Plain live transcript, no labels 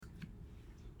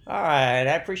All right,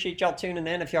 I appreciate y'all tuning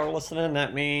in. If y'all are listening,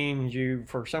 that means you,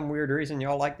 for some weird reason,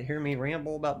 y'all like to hear me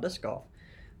ramble about disc golf.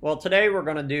 Well, today we're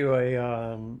going to do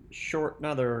a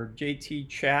another JT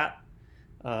chat.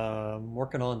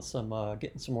 Working on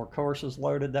getting some more courses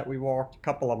loaded that we walked. A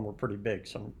couple of them were pretty big,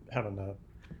 so I'm having to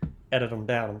edit them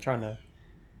down. I'm trying to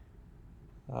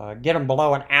get them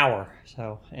below an hour.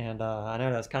 And I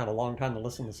know that's kind of a long time to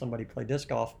listen to somebody play disc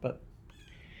golf, but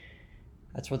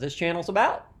that's what this channel's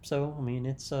about. So, I mean,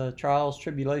 it's trials,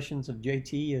 tribulations of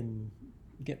JT and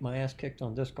get my ass kicked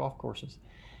on disc golf courses.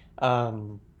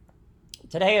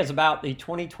 Today is about the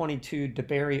 2022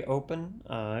 Debary Open.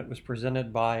 It was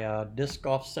presented by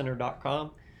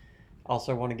discgolfcenter.com.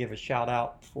 Also want to give a shout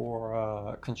out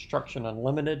for Construction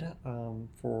Unlimited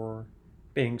for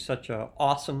being such an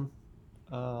awesome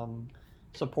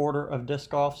supporter of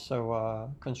disc golf.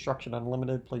 So Construction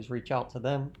Unlimited, please reach out to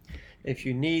them if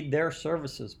you need their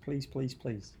services. Please, please,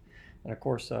 please. And of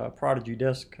course, Prodigy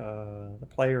Disc, the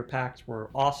player packs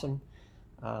were awesome.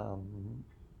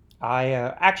 I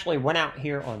actually went out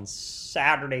here on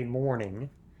Saturday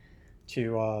morning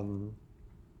to,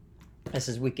 this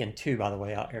is weekend 2, by the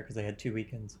way, out here because they had 2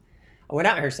 weekends. I went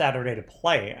out here Saturday to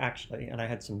play, actually, and I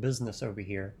had some business over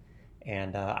here.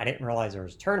 And I didn't realize there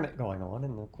was a tournament going on.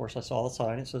 And of course, I saw the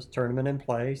sign. It says tournament in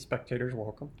play, spectators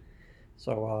welcome.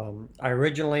 So I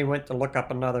originally went to look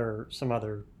up some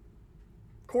other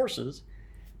courses.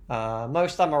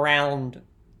 Most of them around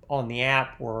on the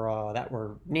app that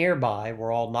were nearby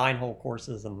were all 9-hole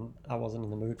courses, and I wasn't in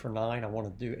the mood for 9. I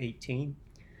wanted to do 18.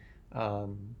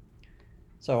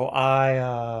 So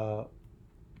I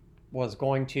was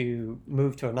going to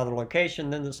move to another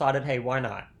location, then decided, hey, why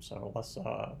not? So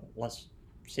let's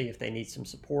see if they need some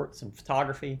support, some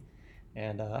photography,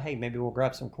 and hey, maybe we'll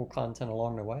grab some cool content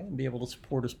along the way and be able to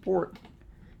support a sport.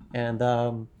 And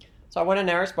so I went in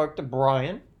there, I spoke to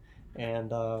Brian, and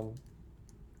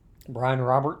Brian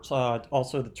Roberts,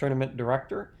 also the tournament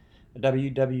director,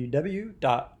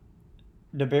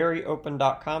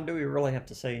 www.debaryopen.com. Do we really have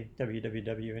to say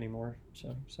www anymore?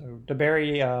 So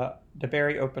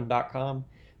debaryopen.com.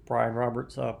 Brian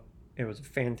Roberts, it was a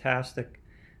fantastic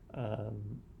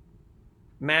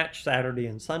match Saturday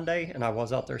and Sunday, and I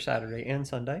was out there Saturday and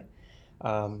Sunday.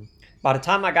 By the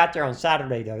time I got there on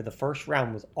Saturday, though, the first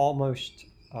round was almost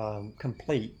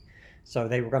complete. So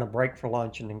they were going to break for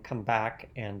lunch and then come back.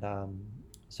 And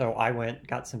so I went,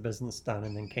 got some business done,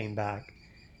 and then came back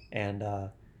and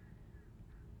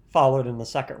followed in the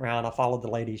second round. I followed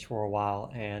the ladies for a while.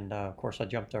 And of course, I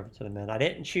jumped over to the men. I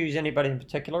didn't choose anybody in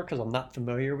particular because I'm not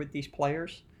familiar with these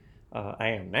players. I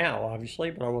am now,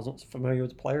 obviously, but I wasn't familiar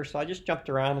with the players. So I just jumped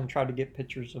around and tried to get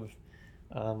pictures of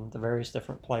the various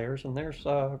different players. And there's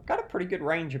got a pretty good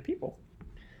range of people.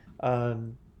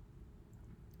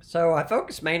 So I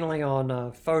focused mainly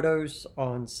on photos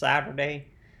on Saturday.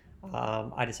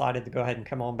 I decided to go ahead and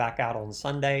come on back out on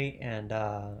Sunday, and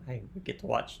hey, we get to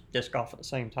watch disc golf at the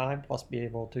same time, plus be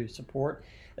able to support.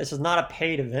 This is not a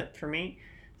paid event for me,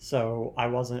 so I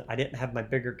didn't have my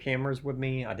bigger cameras with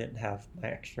me. I didn't have my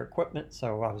extra equipment,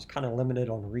 so I was kind of limited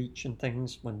on reach and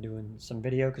things when doing some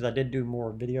video, because I did do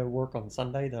more video work on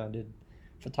Sunday than I did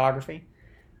photography.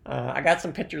 I got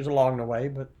some pictures along the way,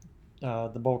 but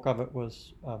the bulk of it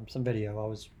was some video. I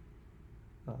was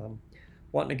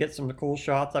wanting to get some cool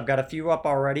shots. I've got a few up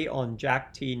already on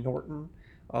Jack T. Norton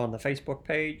on the Facebook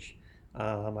page.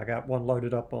 I got one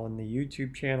loaded up on the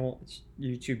YouTube channel.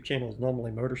 YouTube channel is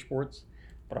normally Motorsports,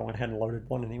 but I went ahead and loaded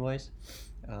one anyways.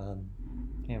 And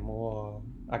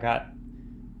I got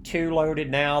 2 loaded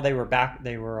now. They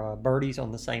were birdies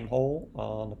on the same hole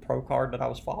on the pro card that I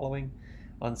was following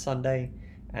on Sunday.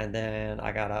 And then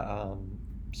I got a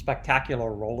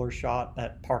spectacular roller shot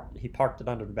that he parked it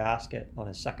under the basket on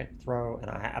his second throw,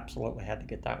 and I absolutely had to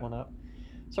get that one up.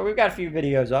 So we've got a few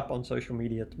videos up on social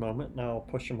media at the moment, and I'll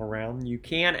push them around. You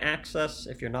can access,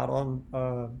 if you're not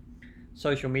on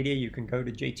social media, you can go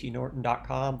to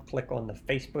jtnorton.com, click on the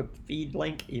Facebook feed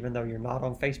link, even though you're not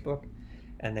on Facebook,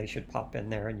 and they should pop in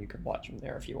there, and you can watch them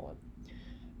there if you want.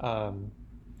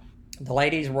 The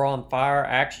ladies were on fire.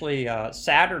 Actually,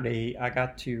 Saturday, I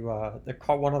got to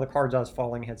one of the cards I was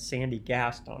following had Sandy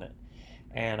Gast on it,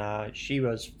 and she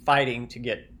was fighting to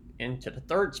get into the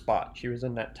 3rd spot. She was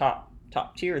in that top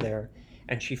tier there,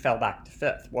 and she fell back to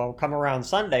 5th. Well, come around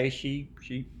Sunday, she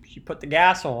put the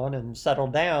gas on and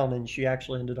settled down, and she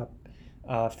actually ended up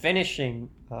finishing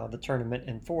the tournament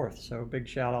in 4th. So big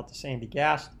shout out to Sandy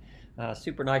Gast.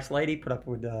 Super nice lady, put up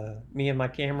with me and my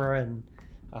camera, and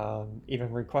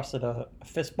even requested a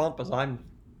fist bump as I'm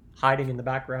hiding in the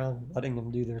background, letting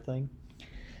them do their thing.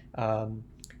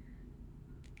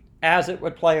 as it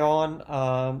would play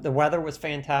on, the weather was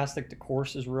fantastic. The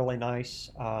course is really nice.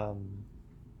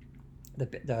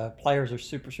 The players are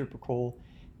super, super cool.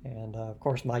 And of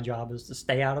course, my job is to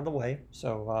stay out of the way.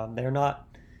 So they're not,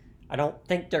 I don't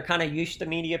think they're kind of used to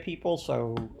media people.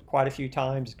 So quite a few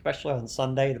times, especially on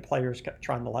Sunday, the players kept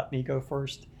trying to let me go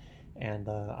first. And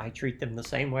I treat them the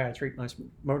same way I treat my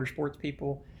motorsports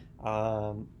people.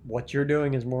 What you're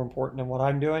doing is more important than what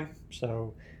I'm doing.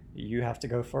 So you have to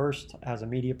go first. As a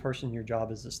media person, your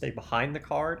job is to stay behind the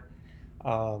card.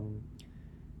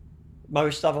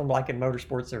 Most of them, like in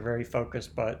motorsports, they're very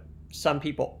focused, but some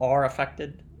people are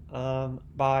affected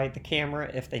by the camera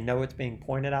if they know it's being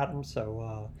pointed at them.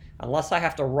 So unless I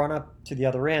have to run up to the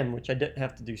other end, which I didn't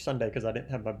have to do Sunday because I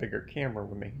didn't have my bigger camera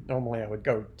with me. Normally I would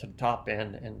go to the top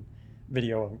end and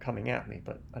video them coming at me,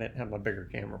 but I didn't have my bigger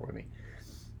camera with me.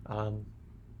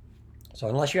 So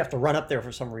unless you have to run up there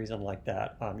for some reason like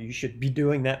that, you should be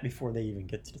doing that before they even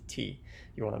get to the tee.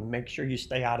 You want to make sure you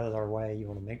stay out of their way. You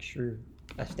want to make sure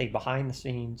I stay behind the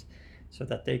scenes so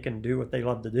that they can do what they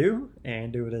love to do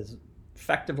and do it as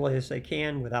effectively as they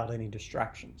can without any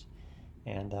distractions.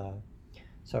 And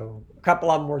so a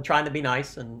couple of them were trying to be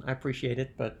nice, and I appreciate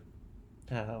it, but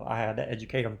I had to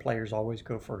educate them. Players always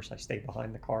go first. I stay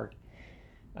behind the card.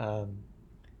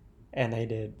 And they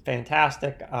did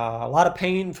fantastic. A lot of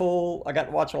painful, I got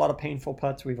to watch a lot of painful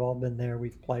putts. We've all been there.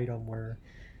 We've played them where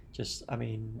just, I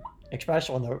mean,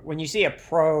 especially when you see a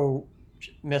pro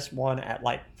miss one at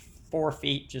like 4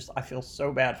 feet, just, I feel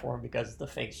so bad for him because the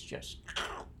face just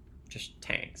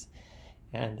tanks.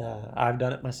 And I've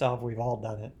done it myself. We've all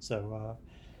done it. So,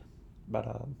 but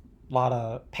a lot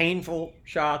of painful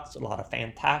shots, a lot of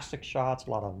fantastic shots,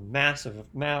 a lot of massive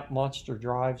monster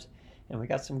drives, and we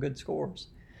got some good scores.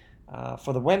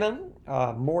 For the women,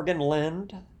 Morgan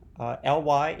Lind,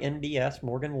 Lynds,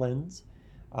 Morgan Linds,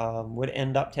 would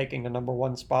end up taking the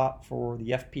 #1 spot for the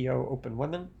FPO Open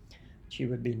Women. She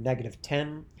would be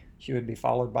 -10. She would be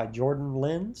followed by Jordan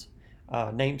Linds.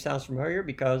 Name sounds familiar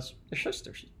because they're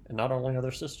sisters. And not only are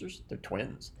they sisters, they're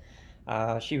twins.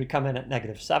 She would come in at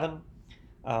 -7.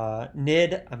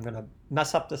 Nid, I'm going to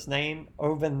mess up this name,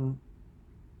 Oven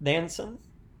Danson,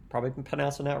 probably been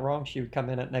pronouncing that wrong. She would come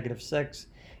in at -6.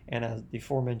 And as the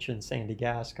aforementioned Sandy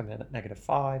Gass come in at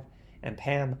 -5. And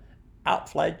Pam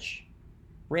Outfledge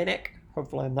Rennick,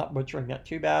 hopefully I'm not butchering that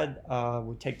too bad,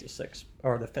 would take the 6th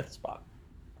or the 5th spot.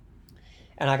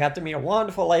 And I got to meet a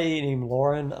wonderful lady named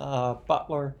Lauren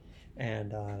Butler,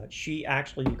 and she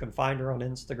actually, you can find her on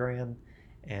Instagram,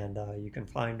 and you can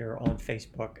find her on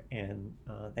Facebook. And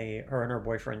her and her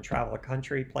boyfriend travel the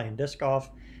country playing disc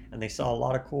golf, and they sell a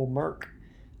lot of cool merch.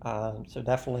 So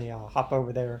definitely hop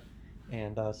over there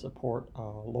and support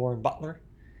Lauren Butler.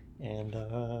 And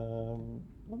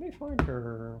let me find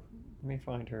her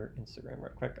Instagram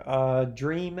real quick.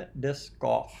 Dream Disc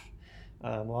Golf.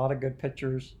 A lot of good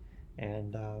pictures,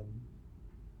 and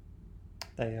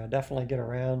they definitely get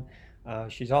around.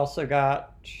 She's also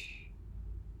got,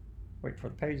 wait for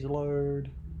the page to load,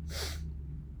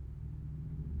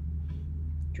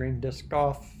 Dream Disc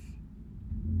Golf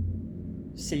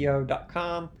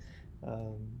co.com.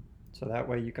 So that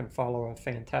way you can follow a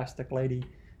fantastic lady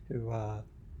who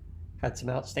had some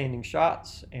outstanding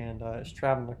shots and is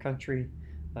traveling the country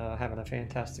having a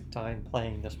fantastic time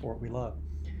playing the sport we love.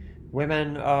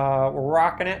 Women were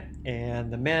rocking it,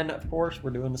 and the men, of course,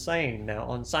 were doing the same. Now,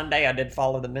 on Sunday, I did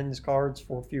follow the men's cards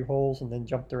for a few holes and then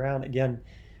jumped around. Again,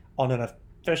 on an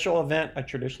official event, I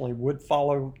traditionally would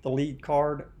follow the lead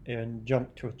card and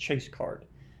jump to a chase card.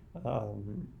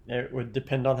 It would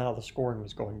depend on how the scoring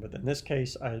was going, but in this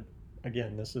case,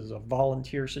 again, this is a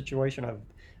volunteer situation.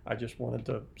 I just wanted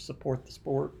to support the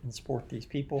sport and support these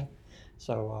people,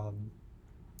 so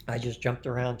I just jumped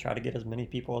around, tried to get as many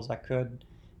people as I could,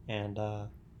 and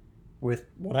with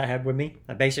what I had with me,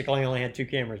 I basically only had 2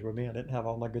 cameras with me. I didn't have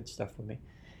all my good stuff with me.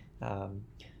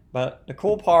 But the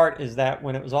cool part is that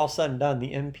when it was all said and done,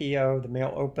 the MPO, the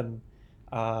Male Open,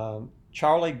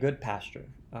 Charlie Goodpasture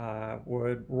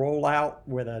would roll out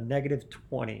with a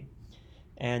 -20,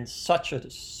 and such a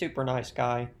super nice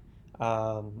guy.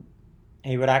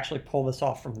 He would actually pull this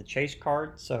off from the chase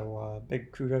card, so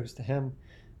big kudos to him.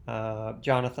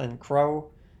 Jonathan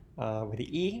Crow with the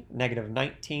E,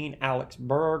 -19. Alex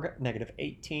Berg,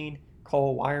 -18.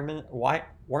 Cole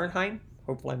Wernheim,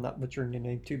 hopefully I'm not butchering your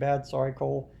name too bad, sorry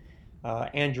Cole.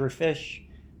 Andrew Fish.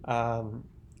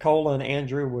 Cole and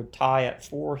Andrew would tie at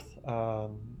 4th.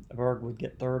 Berg would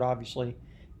get 3rd, obviously,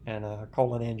 and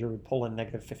Cole and Andrew would pull in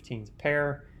 -15s a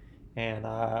pair. And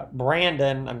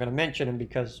Brandon, I'm going to mention him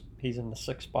because he's in the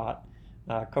 6th spot,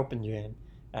 Copenhagen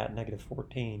at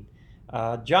 -14.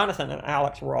 Jonathan and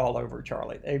Alex were all over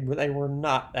Charlie. They were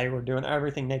not. They were doing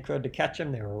everything they could to catch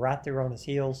him. They were right there on his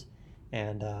heels,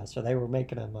 and so they were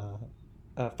making him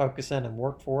focus in and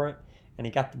work for it. And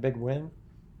he got the big win,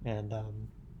 and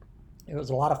it was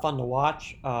a lot of fun to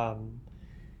watch. I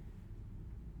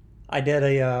got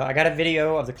a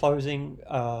video of the closing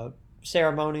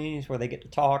ceremonies where they get to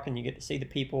talk and you get to see the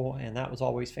people, and that was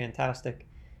always fantastic.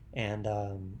 And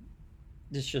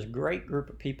it's just a great group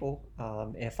of people.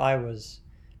 If I was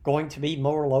going to be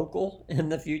more local in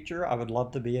the future, I would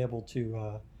love to be able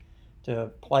to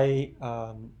play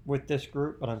with this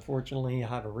group, but unfortunately I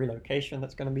have a relocation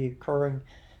that's going to be occurring,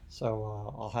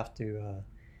 so I'll have to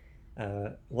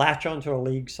latch onto a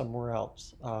league somewhere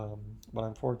else. But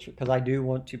unfortunately, because I do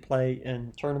want to play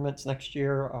in tournaments next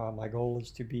year, my goal is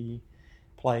to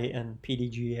play in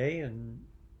PDGA and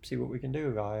see what we can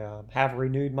do. I have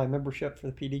renewed my membership for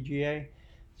the PDGA,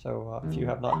 so if you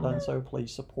have not done so,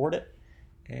 please support it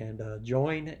and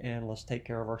join, and let's take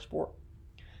care of our sport.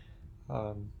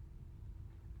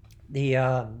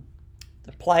 The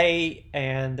play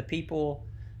and the people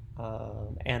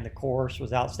and the course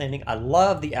was outstanding. I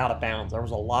love the out of bounds. There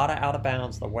was a lot of out of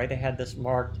bounds. The way they had this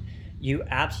marked, you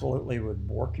absolutely would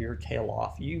work your tail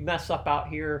off. You mess up out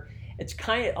here, it's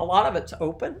a lot of it's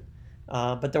open,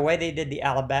 but the way they did the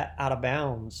out of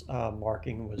bounds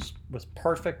marking was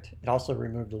perfect. It also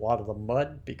removed a lot of the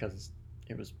mud because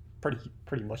it was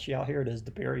pretty mushy out here. It is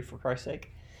Debary, for Christ's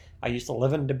sake. I used to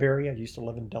live in Debary. I used to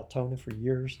live in Deltona for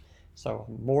years, so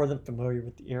I'm more than familiar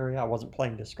with the area. I wasn't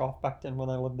playing disc golf back then when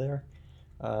I lived there,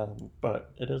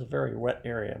 but it is a very wet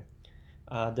area.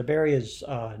 Debary is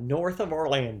north of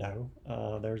Orlando.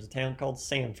 There's a town called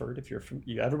Sanford.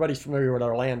 Everybody's familiar with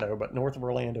Orlando, but north of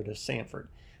Orlando is Sanford.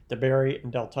 Debary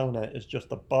and Deltona is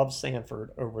just above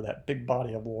Sanford over that big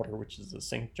body of water, which is the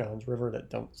St. Johns River that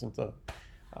dumps into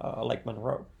Lake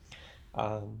Monroe.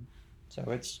 So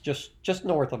it's just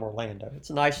north of Orlando. It's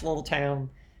a nice little town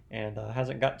and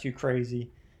hasn't got too crazy,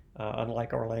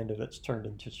 unlike Orlando that's turned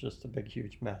into just a big,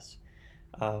 huge mess.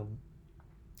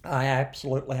 I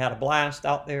absolutely had a blast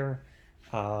out there.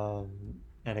 And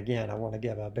again, I want to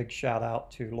give a big shout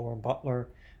out to Lauren Butler.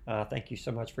 Thank you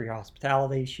so much for your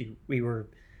hospitality. We were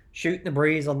shooting the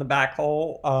breeze on the back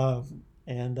hole,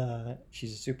 and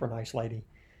she's a super nice lady.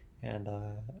 And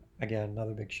again,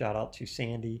 another big shout out to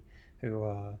Sandy,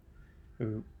 who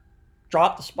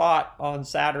dropped the spot on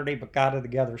Saturday, but got it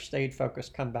together, stayed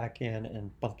focused, come back in,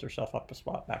 and bumped herself up a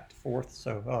spot back to fourth.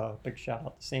 So big shout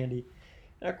out to Sandy.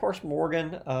 And of course,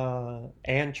 Morgan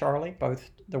and Charlie, both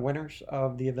the winners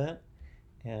of the event.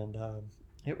 And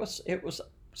it was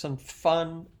some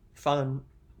fun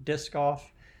disc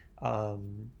golf. I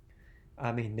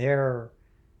mean, there's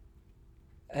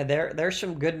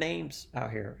some good names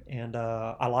out here, and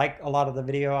I like a lot of the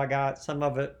video I got. Some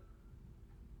of it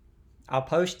I'll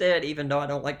post it, even though I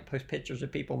don't like to post pictures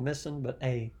of people missing, but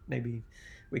hey, maybe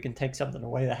we can take something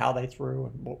away to how they threw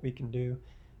and what we can do.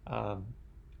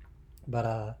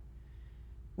 But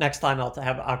next time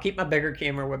I'll keep my bigger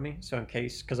camera with me, so in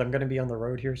case, because I'm going to be on the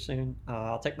road here soon,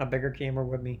 I'll take my bigger camera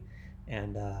with me,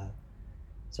 and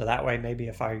so that way maybe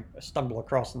if I stumble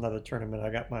across another tournament, I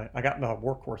got my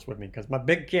workhorse with me, because my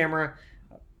big camera,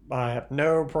 I have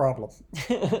no problem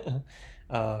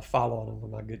following them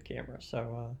with my good camera.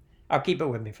 So I'll keep it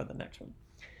with me for the next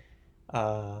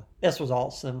one. This was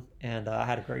awesome, and I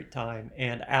had a great time.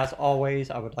 And as always,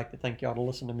 I would like to thank y'all to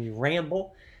listen to me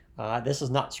ramble. This is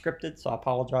not scripted, so I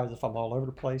apologize if I'm all over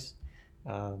the place.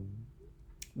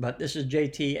 But this is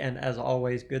JT, and as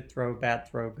always, good throw,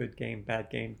 good game, bad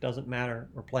game. Doesn't matter.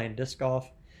 We're playing disc golf.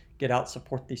 Get out,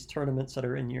 support these tournaments that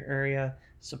are in your area.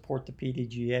 Support the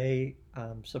PDGA.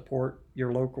 Support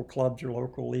your local clubs, your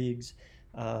local leagues.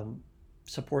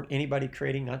 Support anybody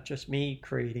creating, not just me,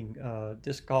 creating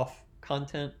disc golf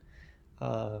content.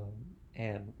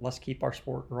 And let's keep our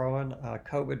sport growing.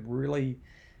 COVID really...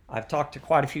 I've talked to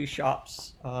quite a few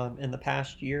shops in the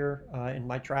past year in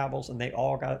my travels, and they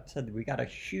all said we got a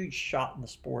huge shot in the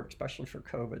sport, especially for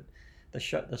COVID.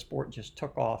 The sport just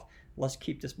took off. Let's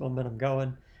keep this momentum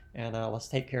going, and let's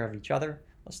take care of each other.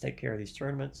 Let's take care of these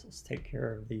tournaments. Let's take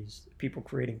care of these people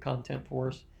creating content for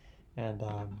us, and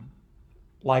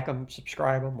like them,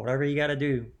 subscribe them, whatever you got to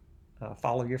do.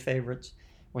 Follow your favorites.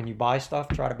 When you buy stuff,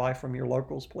 try to buy from your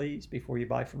locals, please, before you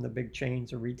buy from the big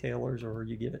chains or retailers, or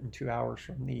you get it in 2 hours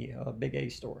from the big A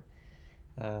store.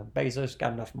 Bezos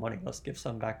got enough money. Let's give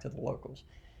some back to the locals.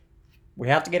 We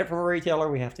have to get it from a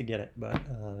retailer. We have to get it, but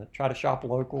try to shop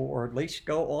local, or at least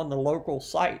go on the local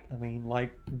site. I mean,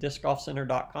 like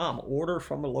discgolfcenter.com. Order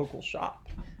from a local shop.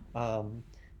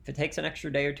 If it takes an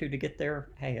extra day or two to get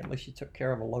there, hey, at least you took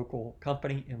care of a local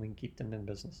company, and we can keep them in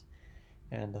business.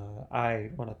 And I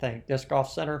want to thank Disc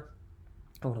Golf Center.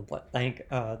 I want to thank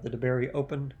the Debary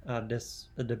Open,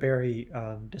 the Debary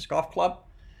Disc Golf Club.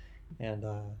 And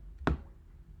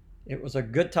it was a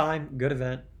good time, good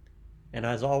event. And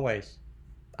as always,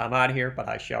 I'm out of here, but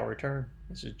I shall return.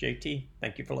 This is JT.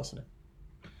 Thank you for listening.